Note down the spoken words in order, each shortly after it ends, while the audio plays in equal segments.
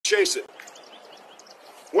chase it.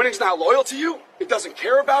 Winning's not loyal to you. It doesn't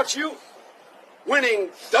care about you. Winning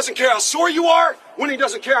doesn't care how sore you are. Winning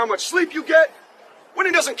doesn't care how much sleep you get.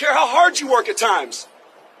 Winning doesn't care how hard you work at times.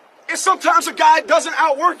 And sometimes a guy doesn't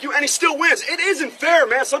outwork you and he still wins. It isn't fair,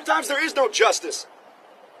 man. Sometimes there is no justice.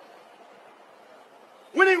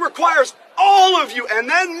 Winning requires all of you and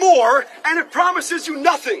then more, and it promises you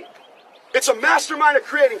nothing. It's a mastermind of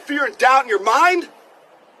creating fear and doubt in your mind.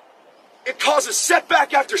 It causes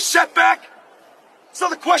setback after setback. So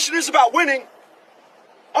the question is about winning.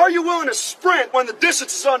 Are you willing to sprint when the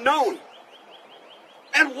distance is unknown?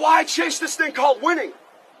 And why chase this thing called winning?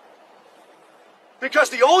 Because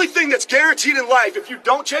the only thing that's guaranteed in life, if you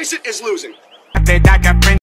don't chase it, is losing.